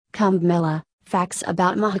Kumbh Mela. Facts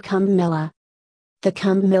about Maha Kumbh Mela. The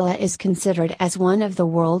Kumbh Mela is considered as one of the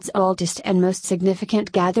world's oldest and most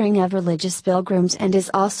significant gathering of religious pilgrims and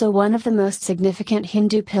is also one of the most significant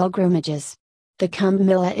Hindu pilgrimages. The Kumbh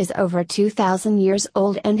Mela is over 2,000 years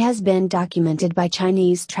old and has been documented by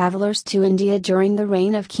Chinese travelers to India during the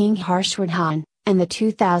reign of King Harshvardhan, and the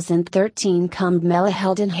 2013 Kumbh Mela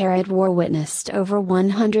held in Haridwar witnessed over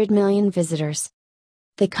 100 million visitors.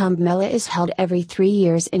 The Kumbh Mela is held every 3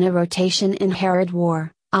 years in a rotation in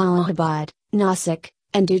Haridwar, Allahabad, Nasik,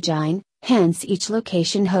 and Ujjain, hence each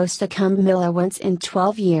location hosts a Kumbh Mela once in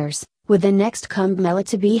 12 years, with the next Kumbh Mela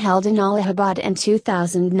to be held in Allahabad in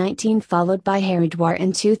 2019 followed by Haridwar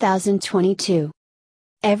in 2022.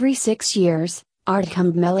 Every 6 years, Ardh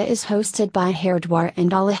Kumbh Mela is hosted by Haridwar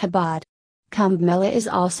and Allahabad. Kumbh Mela is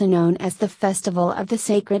also known as the Festival of the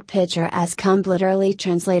Sacred Pitcher, as Kumbh literally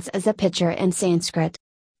translates as a pitcher in Sanskrit.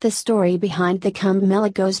 The story behind the Kumbh Mela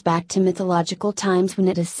goes back to mythological times when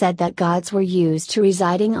it is said that gods were used to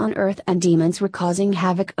residing on earth and demons were causing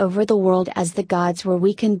havoc over the world as the gods were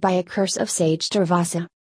weakened by a curse of sage Durvasa.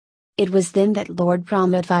 It was then that Lord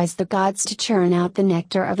Brahma advised the gods to churn out the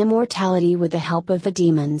nectar of immortality with the help of the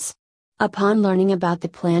demons. Upon learning about the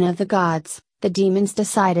plan of the gods, the demons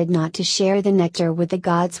decided not to share the nectar with the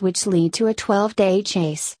gods, which led to a 12-day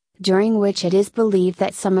chase, during which it is believed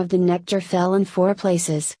that some of the nectar fell in 4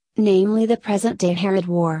 places, namely the present-day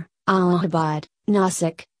Haridwar, Allahabad,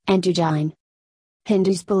 Nasik, and Ujjain.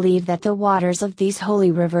 Hindus believe that the waters of these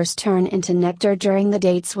holy rivers turn into nectar during the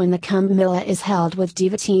dates when the Kumbh Mela is held, with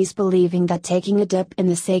devotees believing that taking a dip in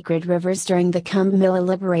the sacred rivers during the Kumbh Mela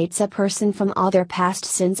liberates a person from all their past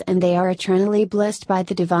sins and they are eternally blessed by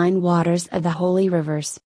the divine waters of the holy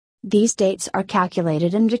rivers. These dates are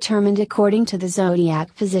calculated and determined according to the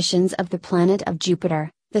zodiac positions of the planet of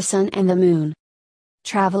Jupiter, the Sun and the Moon.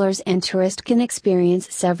 Travelers and tourists can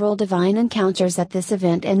experience several divine encounters at this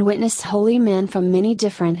event and witness holy men from many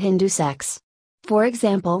different Hindu sects. For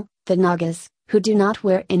example, the Nagas, who do not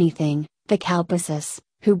wear anything, the Kalpasas,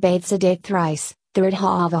 who bathes a day thrice, the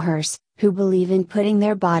Radhavahars, who believe in putting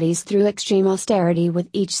their bodies through extreme austerity. With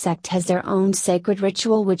each sect has their own sacred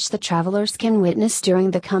ritual which the travelers can witness during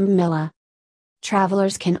the Kumbh Mela.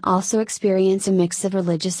 Travelers can also experience a mix of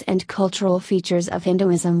religious and cultural features of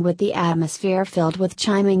Hinduism, with the atmosphere filled with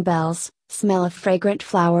chiming bells, smell of fragrant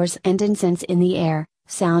flowers and incense in the air,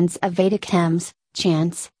 sounds of Vedic hymns,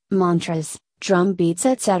 chants, mantras, drum beats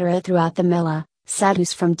etc. throughout the Mela.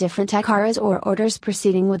 Sadhus from different akharas or orders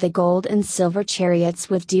proceeding with the gold and silver chariots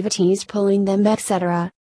with devotees pulling them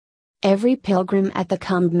etc. Every pilgrim at the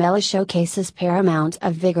Kumbh Mela showcases paramount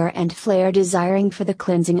of vigor and flair, desiring for the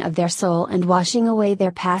cleansing of their soul and washing away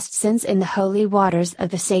their past sins in the holy waters of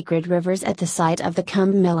the sacred rivers at the site of the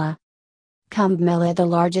Kumbh Mela. Kumbh Mela, the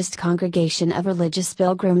largest congregation of religious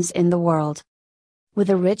pilgrims in the world. With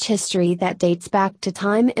a rich history that dates back to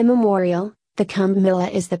time immemorial, the Kumbh Mela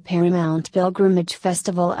is the paramount pilgrimage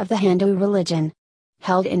festival of the Hindu religion.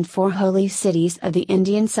 Held in 4 holy cities of the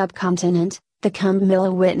Indian subcontinent, the Kumbh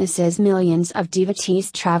Mela witnesses millions of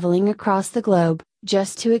devotees traveling across the globe,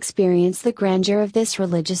 just to experience the grandeur of this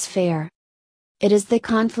religious fair. It is the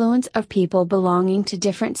confluence of people belonging to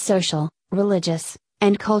different social, religious,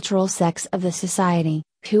 and cultural sects of the society,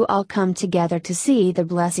 who all come together to see the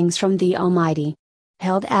blessings from the Almighty.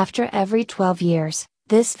 Held after every 12 years.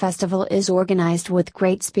 This festival is organized with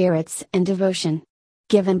great spirits and devotion.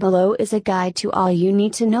 Given below is a guide to all you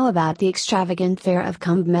need to know about the extravagant fair of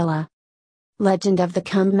Kumbh Mela. Legend of the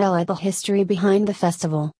Kumbh Mela. The history behind the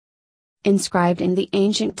festival. Inscribed in the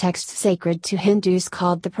ancient texts sacred to Hindus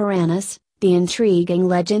called the Puranas, the intriguing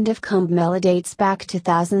legend of Kumbh Mela dates back to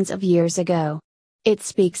thousands of years ago. It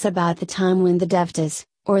speaks about the time when the Devtas,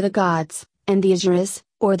 or the gods, and the Asuras,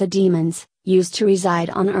 or the demons, used to reside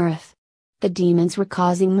on earth. The demons were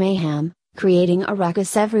causing mayhem, creating a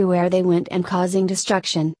ruckus everywhere they went and causing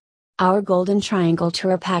destruction. Our Golden Triangle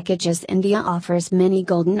Tour Packages India offers many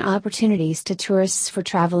golden opportunities to tourists for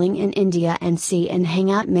traveling in India and see and hang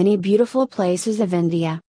out many beautiful places of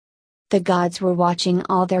India. The gods were watching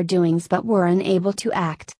all their doings but were unable to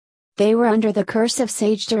act. They were under the curse of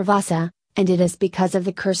sage Durvasa, and it is because of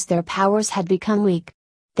the curse their powers had become weak.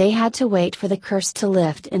 They had to wait for the curse to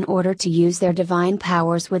lift in order to use their divine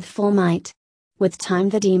powers with full might. With time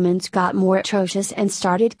the demons got more atrocious and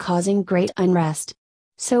started causing great unrest.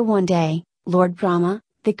 So one day, Lord Brahma,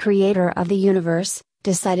 the creator of the universe,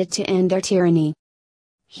 decided to end their tyranny.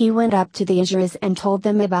 He went up to the Asuras and told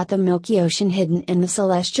them about the Milky Ocean hidden in the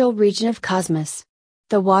celestial region of cosmos.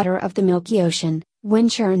 The water of the Milky Ocean, when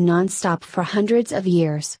churned non-stop for hundreds of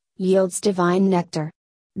years, yields divine nectar.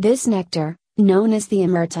 This nectar, known as the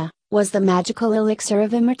Amrita, was the magical elixir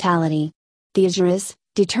of immortality. The Asuras,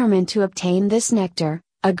 determined to obtain this nectar,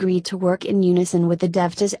 agreed to work in unison with the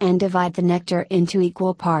Devtas and divide the nectar into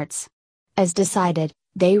equal parts. As decided,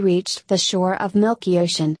 they reached the shore of Milky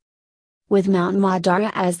Ocean. With Mount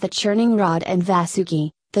Madara as the churning rod and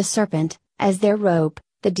Vasuki, the serpent, as their rope,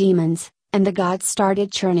 the demons, and the gods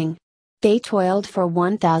started churning. They toiled for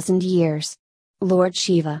 1,000 years. Lord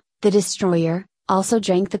Shiva, the destroyer, also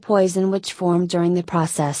drank the poison which formed during the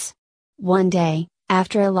process. One day,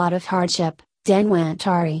 after a lot of hardship,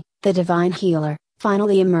 Dhanwantari, the divine healer,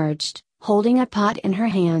 finally emerged, holding a pot in her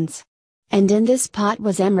hands. And in this pot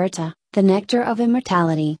was Amrita, the nectar of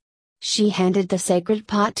immortality. She handed the sacred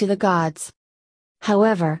pot to the gods.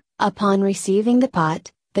 However, upon receiving the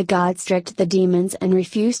pot, the gods tricked the demons and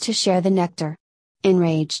refused to share the nectar.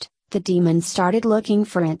 Enraged, the demons started looking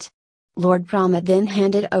for it. Lord Brahma then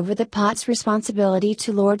handed over the pot's responsibility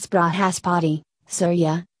to Lords Brihaspati,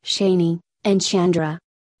 Surya, Shani, and Chandra.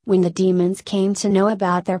 When the demons came to know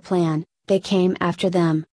about their plan, they came after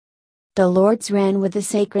them. The lords ran with the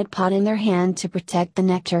sacred pot in their hand to protect the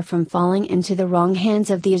nectar from falling into the wrong hands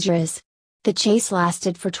of the Asuras. The chase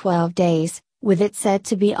lasted for 12 days, with it said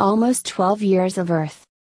to be almost 12 years of earth.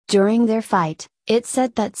 During their fight, it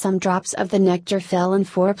said that some drops of the nectar fell in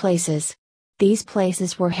 4 places. These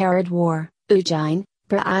places were Haridwar, Ujjain,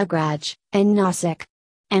 Prayagraj, and Nasik.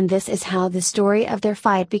 And this is how the story of their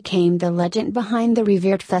fight became the legend behind the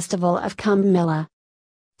revered festival of Kumbh Mela.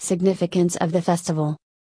 Significance of the festival.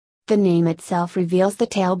 The name itself reveals the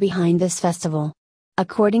tale behind this festival.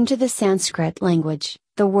 According to the Sanskrit language,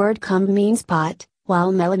 the word Kumbh means pot,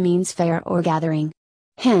 while Mela means fair or gathering.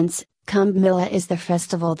 Hence, Kumbh Mela is the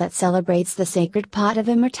festival that celebrates the sacred pot of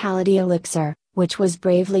immortality elixir, which was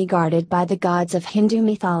bravely guarded by the gods of Hindu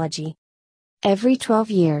mythology. Every 12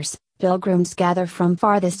 years, pilgrims gather from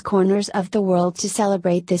farthest corners of the world to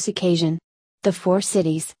celebrate this occasion. The 4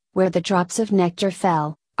 cities, where the drops of nectar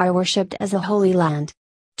fell, are worshipped as a holy land.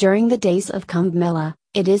 During the days of Kumbh Mela,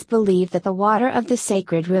 it is believed that the water of the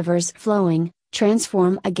sacred rivers flowing,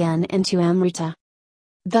 transform again into Amrita.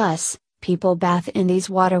 Thus, people bath in these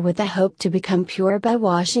water with the hope to become pure by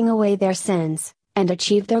washing away their sins, and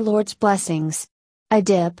achieve their Lord's blessings. A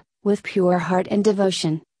dip, with pure heart and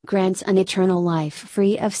devotion, grants an eternal life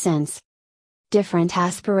free of sins. Different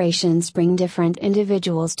aspirations bring different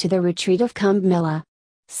individuals to the retreat of Kumbh Mela.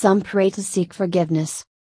 Some pray to seek forgiveness.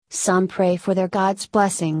 Some pray for their God's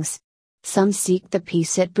blessings. Some seek the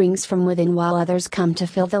peace it brings from within, while others come to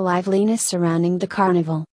feel the liveliness surrounding the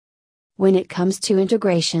carnival. When it comes to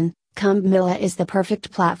integration, Kumbh Mela is the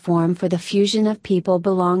perfect platform for the fusion of people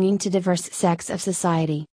belonging to diverse sects of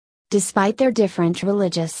society. Despite their different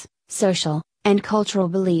religious, social, and cultural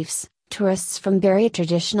beliefs, tourists from varied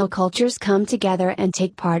traditional cultures come together and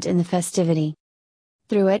take part in the festivity.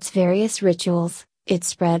 Through its various rituals, it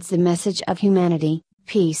spreads the message of humanity,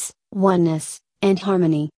 peace, oneness, and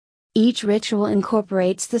harmony. Each ritual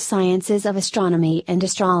incorporates the sciences of astronomy and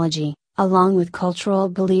astrology, along with cultural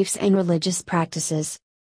beliefs and religious practices.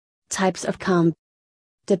 Types of Kumbh.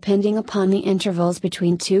 Depending upon the intervals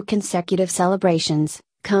between 2 consecutive celebrations,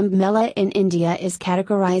 Kumbh Mela in India is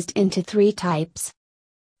categorized into 3 types.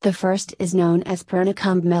 The first is known as Purna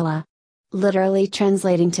Kumbh Mela. Literally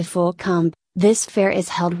translating to full Kumbh, this fair is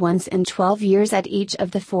held once in 12 years at each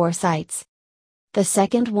of the 4 sites. The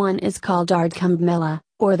second one is called Ard Kumbh Mela,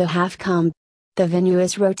 or the Half Kumbh. The venue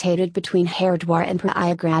is rotated between Haridwar and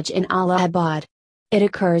Prayagraj in Allahabad. It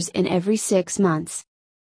occurs in every 6 months.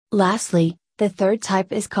 Lastly, the third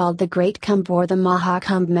type is called the Great Kumbh or the Maha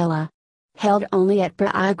Kumbh Mela. Held only at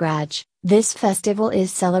Prayagraj, this festival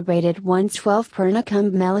is celebrated once 12 Purna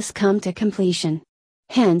Kumbh Melas come to completion.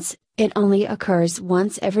 Hence, it only occurs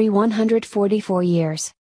once every 144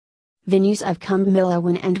 years. Venues of Kumbh Mela.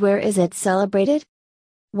 When and where is it celebrated?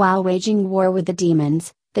 While waging war with the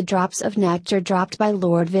demons, the drops of nectar dropped by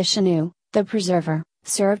Lord Vishnu, the preserver,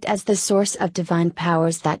 served as the source of divine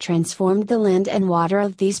powers that transformed the land and water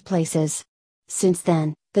of these places. Since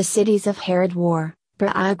then, the cities of Haridwar,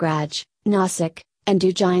 Prayagraj, Nasik, and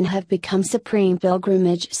Ujjain have become supreme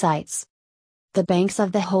pilgrimage sites. The banks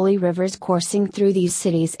of the holy rivers coursing through these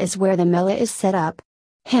cities is where the Mela is set up.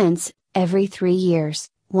 Hence, every 3 years,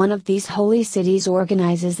 one of these holy cities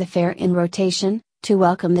organizes a fair in rotation, to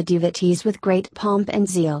welcome the devotees with great pomp and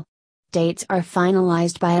zeal. Dates are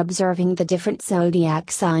finalized by observing the different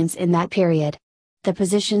zodiac signs in that period. The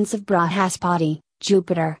positions of Brihaspati,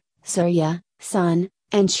 Jupiter, Surya, Sun,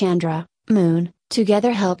 and Chandra, Moon,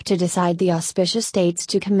 together help to decide the auspicious dates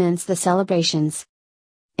to commence the celebrations.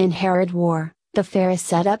 In Haridwar, the fair is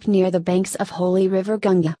set up near the banks of holy river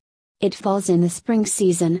Ganga. It falls in the spring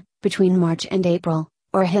season, between March and April,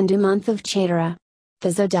 or Hindu month of Chaitra.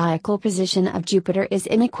 The zodiacal position of Jupiter is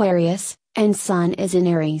in Aquarius, and Sun is in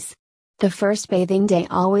Aries. The first bathing day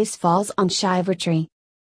always falls on Shivratri.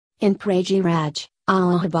 In Prayagraj,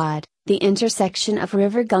 Allahabad, the intersection of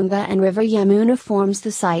River Ganga and River Yamuna forms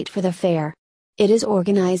the site for the fair. It is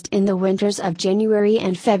organized in the winters of January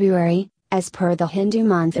and February, as per the Hindu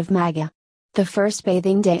month of Magha. The first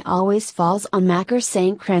bathing day always falls on Makar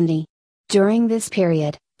Sankranti. During this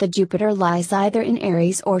period, the Jupiter lies either in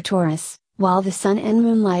Aries or Taurus, while the Sun and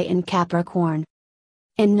Moon lie in Capricorn.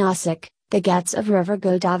 In Nasik, the Ghats of River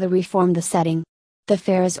Godavari form the setting. The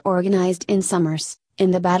fair is organized in summers,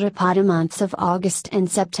 in the Bhadrapada months of August and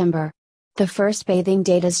September. The first bathing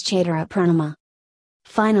date is Chaitra Purnima.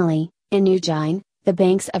 Finally, in Ujjain, the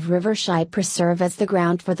banks of River Shipra serve as the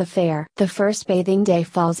ground for the fair. The first bathing day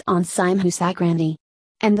falls on Simhu Sankranti.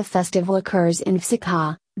 And the festival occurs in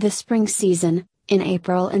Vishakha, the spring season, in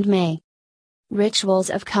April and May. Rituals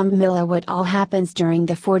of Kumbh Mela. What all happens during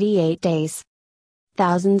the 48 days.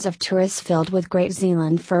 Thousands of tourists filled with great zeal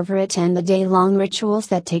and fervor attend the day-long rituals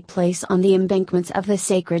that take place on the embankments of the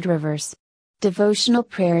sacred rivers. Devotional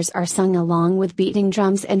prayers are sung along with beating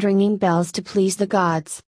drums and ringing bells to please the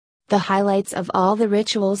gods. The highlights of all the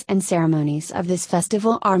rituals and ceremonies of this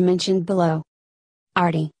festival are mentioned below.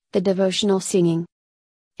 Arti, the devotional singing.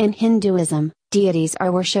 In Hinduism, deities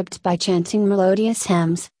are worshipped by chanting melodious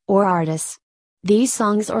hymns, or artis. These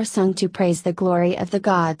songs are sung to praise the glory of the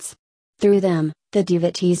gods. Through them, the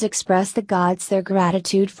devotees express the gods their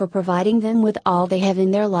gratitude for providing them with all they have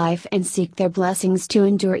in their life and seek their blessings to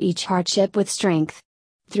endure each hardship with strength.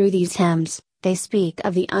 Through these hymns, they speak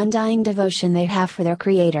of the undying devotion they have for their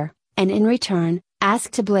Creator, and in return,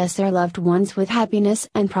 ask to bless their loved ones with happiness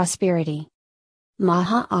and prosperity.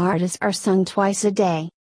 Maha Artis are sung twice a day.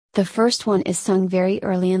 The first one is sung very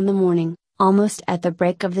early in the morning, almost at the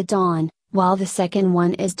break of the dawn, while the second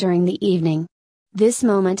one is during the evening. This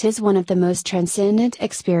moment is one of the most transcendent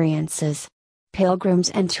experiences. Pilgrims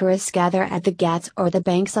and tourists gather at the ghats or the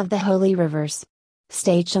banks of the holy rivers.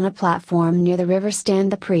 Staged on a platform near the river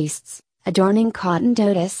stand the priests, adorning cotton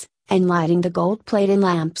dhotis, and lighting the gold-plated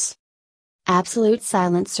lamps. Absolute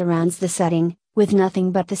silence surrounds the setting, with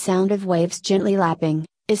nothing but the sound of waves gently lapping,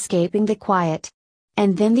 escaping the quiet.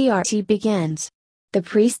 And then the arti begins. The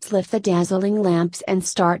priests lift the dazzling lamps and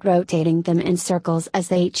start rotating them in circles as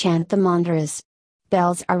they chant the mantras.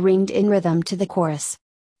 Bells are ringed in rhythm to the chorus.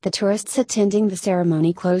 The tourists attending the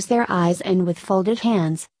ceremony close their eyes and with folded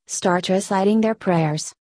hands, start reciting their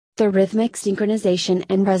prayers. The rhythmic synchronization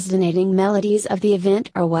and resonating melodies of the event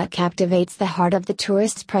are what captivates the heart of the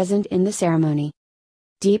tourists present in the ceremony.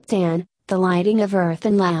 Deepdan, the lighting of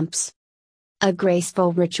earthen lamps. A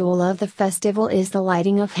graceful ritual of the festival is the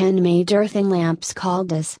lighting of handmade earthen lamps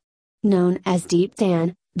called as. Known as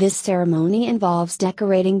Deepdan, this ceremony involves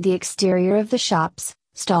decorating the exterior of the shops,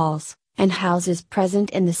 stalls, and houses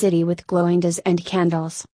present in the city with glowing diyas and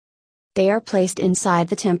candles. They are placed inside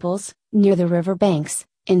the temples, near the river banks,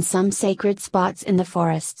 in some sacred spots in the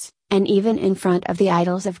forests, and even in front of the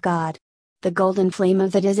idols of God. The golden flame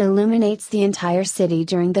of the diyas illuminates the entire city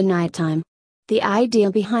during the nighttime. The idea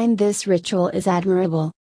behind this ritual is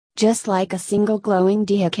admirable. Just like a single glowing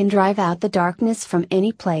diya can drive out the darkness from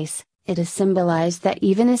any place, it is symbolized that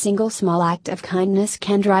even a single small act of kindness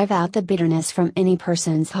can drive out the bitterness from any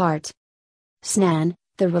person's heart. Snan,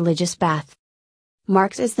 the religious bath.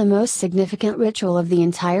 Marked as the most significant ritual of the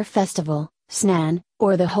entire festival, Snan,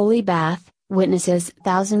 or the holy bath, witnesses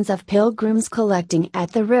thousands of pilgrims collecting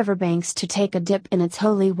at the riverbanks to take a dip in its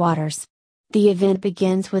holy waters. The event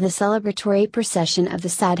begins with a celebratory procession of the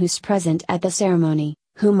sadhus present at the ceremony,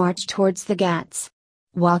 who march towards the ghats.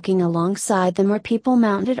 Walking alongside them are people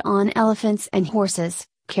mounted on elephants and horses,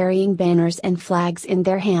 carrying banners and flags in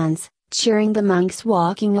their hands, cheering the monks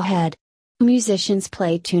walking ahead. Musicians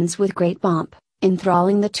play tunes with great pomp,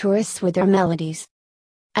 enthralling the tourists with their melodies.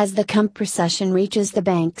 As the Kumbh procession reaches the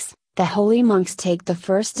banks, the holy monks take the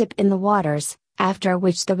first dip in the waters, after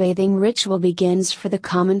which the bathing ritual begins for the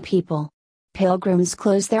common people. Pilgrims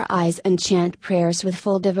close their eyes and chant prayers with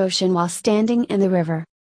full devotion while standing in the river.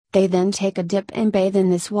 They then take a dip and bathe in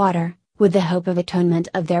this water, with the hope of atonement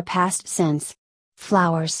of their past sins.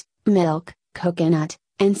 Flowers, milk, coconut,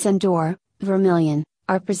 and sindoor, vermilion,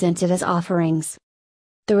 are presented as offerings.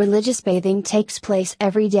 The religious bathing takes place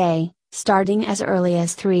every day, starting as early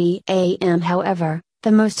as 3 a.m. However,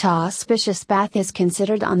 the most auspicious bath is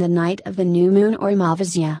considered on the night of the new moon or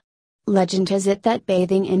Amavasya. Legend has it that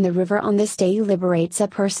bathing in the river on this day liberates a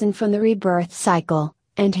person from the rebirth cycle,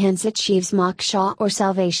 and hence achieves moksha or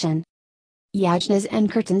salvation. Yajnas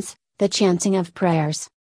and kirtans, the chanting of prayers.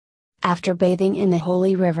 After bathing in the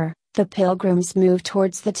holy river, The pilgrims move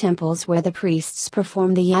towards the temples where the priests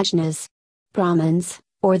perform the yajnas. Brahmins,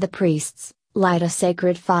 or the priests, light a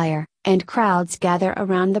sacred fire, and crowds gather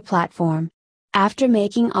around the platform. After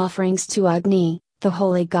making offerings to Agni, the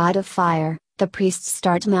holy god of fire, the priests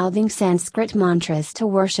start mouthing Sanskrit mantras to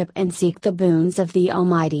worship and seek the boons of the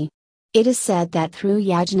Almighty. It is said that through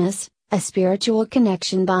yajnas, a spiritual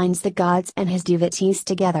connection binds the gods and his devotees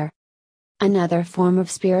together. Another form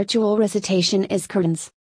of spiritual recitation is kirtans.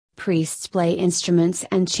 Priests play instruments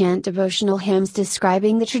and chant devotional hymns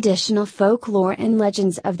describing the traditional folklore and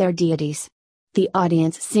legends of their deities. The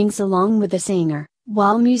audience sings along with the singer,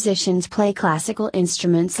 while musicians play classical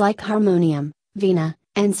instruments like harmonium, veena,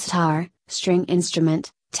 and sitar, string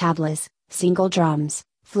instrument, tablas, single drums,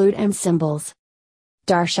 flute and cymbals.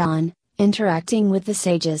 Darshan, interacting with the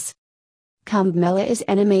sages. Kumbh Mela is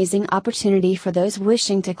an amazing opportunity for those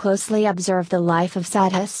wishing to closely observe the life of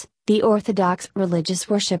sadhus, the orthodox religious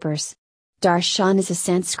worshippers. Darshan is a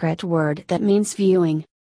Sanskrit word that means viewing.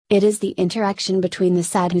 It is the interaction between the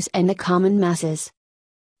sadhus and the common masses.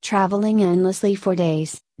 Traveling endlessly for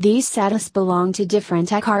days, these sadhus belong to different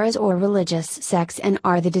akaras or religious sects and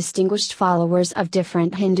are the distinguished followers of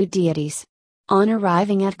different Hindu deities. On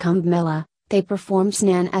arriving at Kumbh Mela, they perform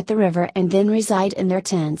snan at the river and then reside in their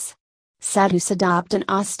tents. Sadhus adopt an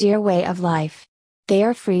austere way of life. They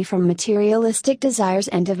are free from materialistic desires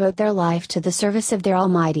and devote their life to the service of their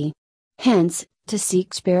Almighty. Hence, to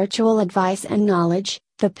seek spiritual advice and knowledge,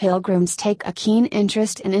 the pilgrims take a keen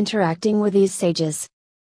interest in interacting with these sages.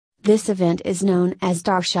 This event is known as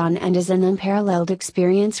darshan and is an unparalleled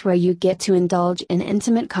experience where you get to indulge in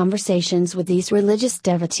intimate conversations with these religious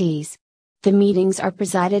devotees. The meetings are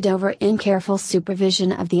presided over in careful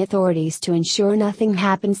supervision of the authorities to ensure nothing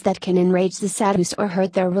happens that can enrage the sadhus or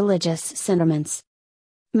hurt their religious sentiments.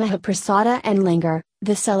 Mahaprasada and Langar,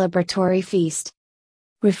 the celebratory feast.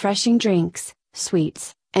 Refreshing drinks,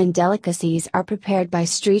 sweets, and delicacies are prepared by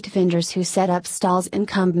street vendors who set up stalls in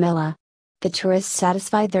Kumbh Mela. The tourists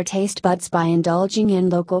satisfy their taste buds by indulging in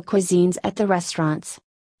local cuisines at the restaurants.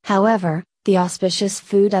 However, the auspicious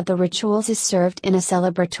food of the rituals is served in a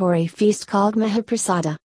celebratory feast called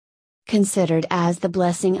Mahaprasada. Considered as the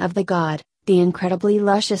blessing of the god, the incredibly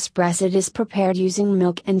luscious prasad is prepared using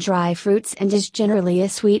milk and dry fruits and is generally a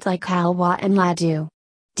sweet like halwa and laddu.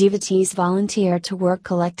 Devotees volunteer to work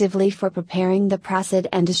collectively for preparing the prasad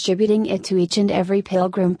and distributing it to each and every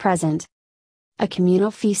pilgrim present. A communal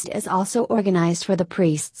feast is also organized for the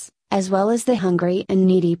priests, as well as the hungry and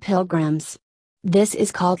needy pilgrims. This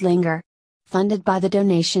is called langar. Funded by the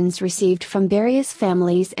donations received from various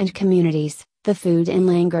families and communities, the food in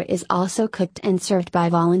langar is also cooked and served by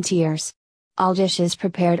volunteers. All dishes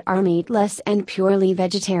prepared are meatless and purely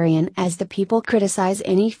vegetarian as the people criticize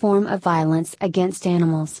any form of violence against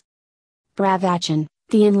animals. Pravachan,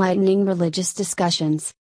 the enlightening religious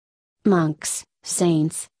discussions. Monks,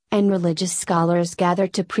 saints, and religious scholars gather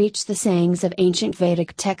to preach the sayings of ancient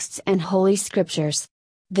Vedic texts and holy scriptures.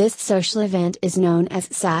 This social event is known as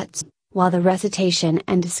Sats, while the recitation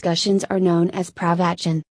and discussions are known as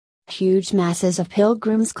Pravachan. Huge masses of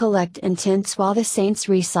pilgrims collect in tents while the saints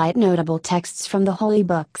recite notable texts from the holy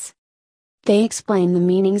books. They explain the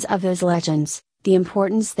meanings of those legends, the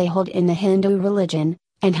importance they hold in the Hindu religion,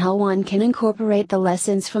 and how one can incorporate the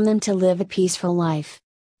lessons from them to live a peaceful life.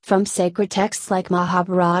 From sacred texts like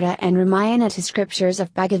Mahabharata and Ramayana to scriptures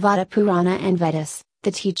of Bhagavata Purana and Vedas,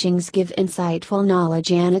 the teachings give insightful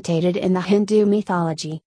knowledge annotated in the Hindu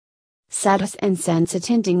mythology. Sadhus and saints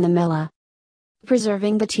attending the Mela.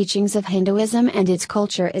 Preserving the teachings of Hinduism and its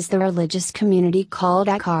culture is the religious community called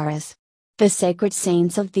akaras. The sacred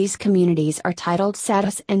saints of these communities are titled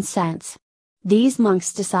sadhus and saints. These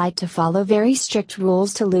monks decide to follow very strict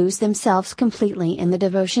rules to lose themselves completely in the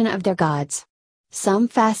devotion of their gods. Some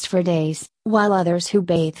fast for days, while others who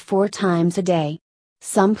bathe 4 times a day.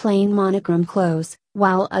 Some plain monochrome clothes,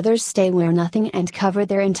 while others stay wear nothing and cover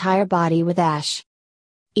their entire body with ash.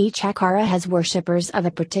 Each akara has worshippers of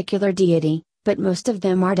a particular deity, but most of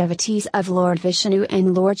them are devotees of Lord Vishnu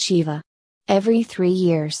and Lord Shiva. Every 3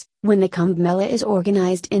 years, when the Kumbh Mela is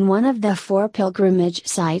organized in one of the 4 pilgrimage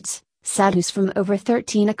sites, sadhus from over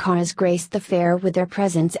 13 akaras grace the fair with their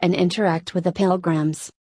presence and interact with the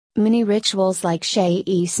pilgrims. Many rituals like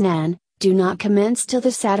Snan do not commence till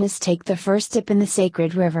the sadhus take the first dip in the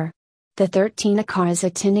sacred river. The 13 akaras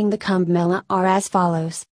attending the Kumbh Mela are as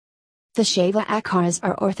follows. The Shaiva akaras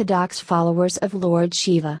are orthodox followers of Lord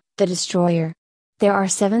Shiva, the destroyer. There are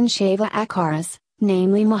 7 Shaiva akaras,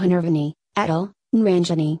 namely Mahanirvani, Atal,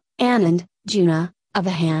 Nranjani, Anand, Juna,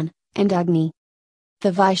 Avahan, and Agni.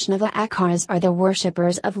 The Vaishnava akaras are the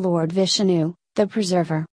worshippers of Lord Vishnu, the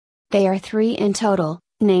preserver. They are 3 in total,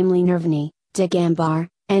 namely Nirvani, Digambar,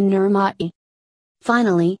 and Nirmati.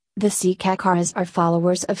 Finally, the Sikhakaras are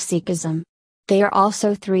followers of Sikhism. They are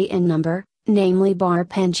also three in number, namely Bar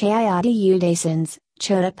Panchayati Udasins,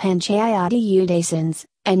 Chota Panchayati Udasins,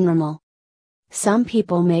 and Nirmal. Some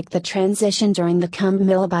people make the transition during the Kumbh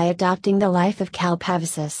Mela by adopting the life of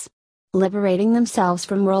Kalpavasis. Liberating themselves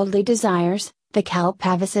from worldly desires, the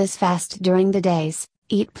Kalpavasis fast during the days,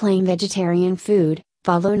 eat plain vegetarian food,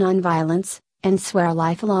 follow non-violence, and swear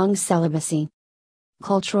lifelong celibacy.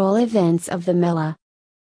 Cultural events of the Mela.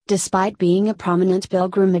 Despite being a prominent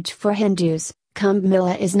pilgrimage for Hindus, Kumbh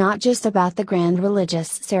Mela is not just about the grand religious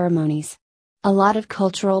ceremonies. A lot of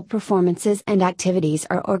cultural performances and activities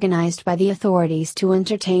are organized by the authorities to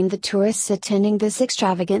entertain the tourists attending this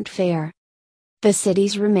extravagant fair. The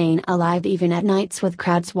cities remain alive even at nights with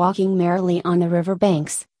crowds walking merrily on the river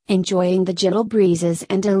banks, enjoying the gentle breezes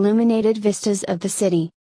and illuminated vistas of the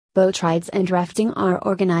city. Boat rides and rafting are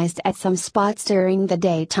organized at some spots during the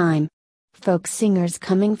daytime. Folk singers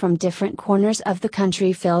coming from different corners of the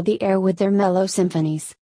country fill the air with their mellow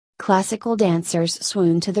symphonies. Classical dancers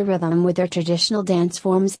swoon to the rhythm with their traditional dance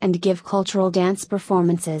forms and give cultural dance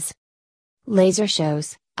performances. Laser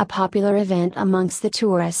shows, a popular event amongst the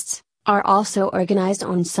tourists, are also organized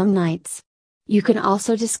on some nights. You can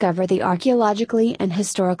also discover the archaeologically and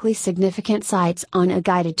historically significant sites on a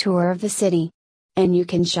guided tour of the city. And you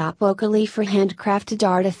can shop locally for handcrafted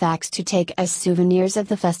artifacts to take as souvenirs of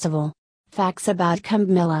the festival. Facts about Kumbh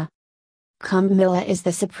Mela. Kumbh Mela is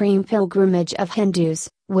the supreme pilgrimage of Hindus,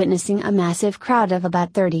 witnessing a massive crowd of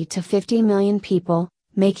about 30 to 50 million people,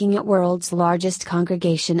 making it world's largest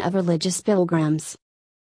congregation of religious pilgrims.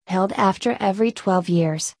 Held after every 12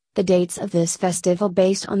 years, the dates of this festival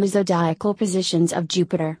based on the zodiacal positions of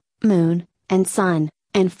Jupiter, Moon, and Sun,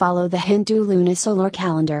 and follow the Hindu lunisolar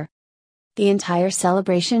calendar. The entire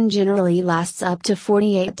celebration generally lasts up to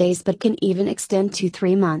 48 days but can even extend to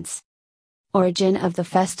 3 months. Origin of the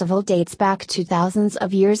festival dates back to thousands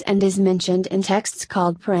of years and is mentioned in texts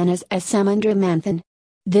called Puranas as Samudra Manthan.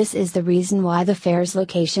 This is the reason why the fair's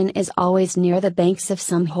location is always near the banks of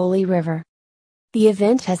some holy river. The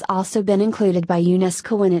event has also been included by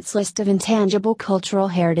UNESCO in its list of intangible cultural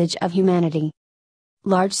heritage of humanity.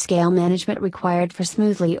 Large-scale management required for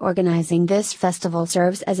smoothly organizing this festival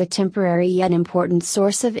serves as a temporary yet important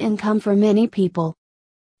source of income for many people.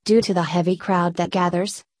 Due to the heavy crowd that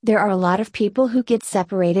gathers, there are a lot of people who get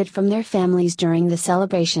separated from their families during the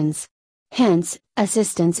celebrations. Hence,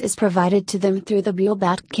 assistance is provided to them through the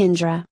Bulbat Kendra,